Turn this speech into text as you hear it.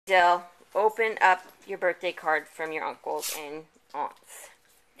Dill, open up your birthday card from your uncles and aunts.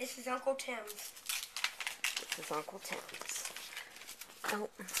 This is Uncle Tim's. This is Uncle Tim's. Oh.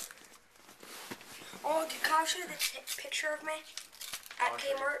 Oh, did Kyle show the picture of me at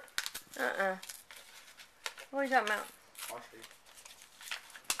Kmart? What are you talking about? I'll show you.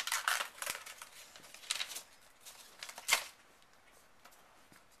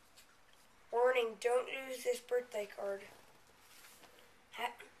 Warning, don't lose this birthday card.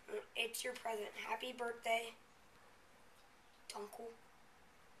 It's your present. Happy birthday, Uncle.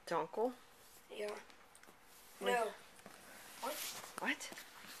 Uncle? Yeah. No. What? What?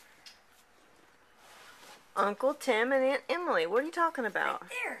 Uncle Tim and Aunt Emily. What are you talking about?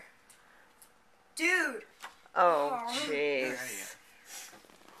 Right there. Dude. Oh, jeez.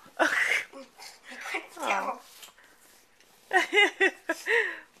 Oh.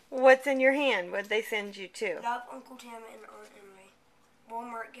 What's in your hand? What'd they send you to? Love Uncle Tim and Aunt Emily.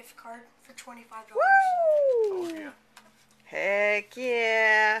 Walmart gift card for $25. Woo! Oh, yeah. Heck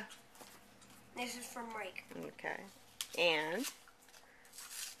yeah. This is from Mike. Okay. And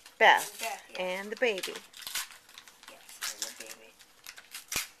Beth. Yeah. And the baby. Yes, and the baby.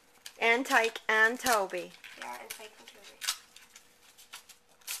 And Tyke and Toby. Yeah, and Tyke and Toby.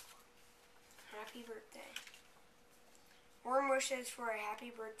 Happy birthday. Warm wishes for a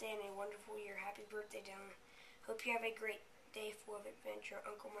happy birthday and a wonderful year. Happy birthday, Dillon. Hope you have a great day full of adventure.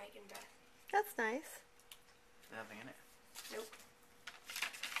 Uncle Mike and Beth. That's nice. Nothing in it. Nope.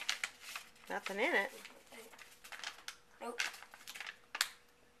 Nothing in it. Nope.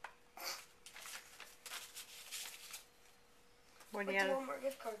 What do What's you the gotta, Walmart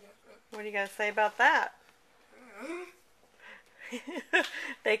gift card? what do you gotta say about that?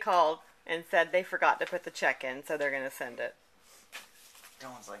 They called and said they forgot to put the check in, so they're gonna send it.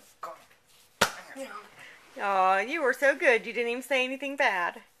 Dylan's like, go. Yeah. Oh, you were so good. You didn't even say anything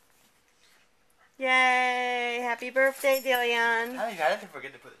bad. Yay! Happy birthday, Dillon. How did you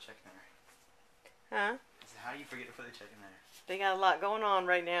forget to put the check in there? Huh? I said, how do you forget to put the check in there? They got a lot going on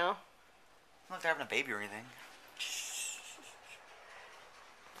right now. It's not like they're having a baby or anything.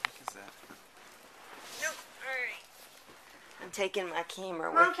 What is that? Nope. Alright. I'm taking my camera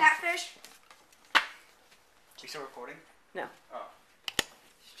Come on, with catfish. You still recording? No. Oh.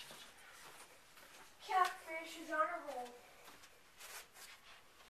 Catfish is on a roll.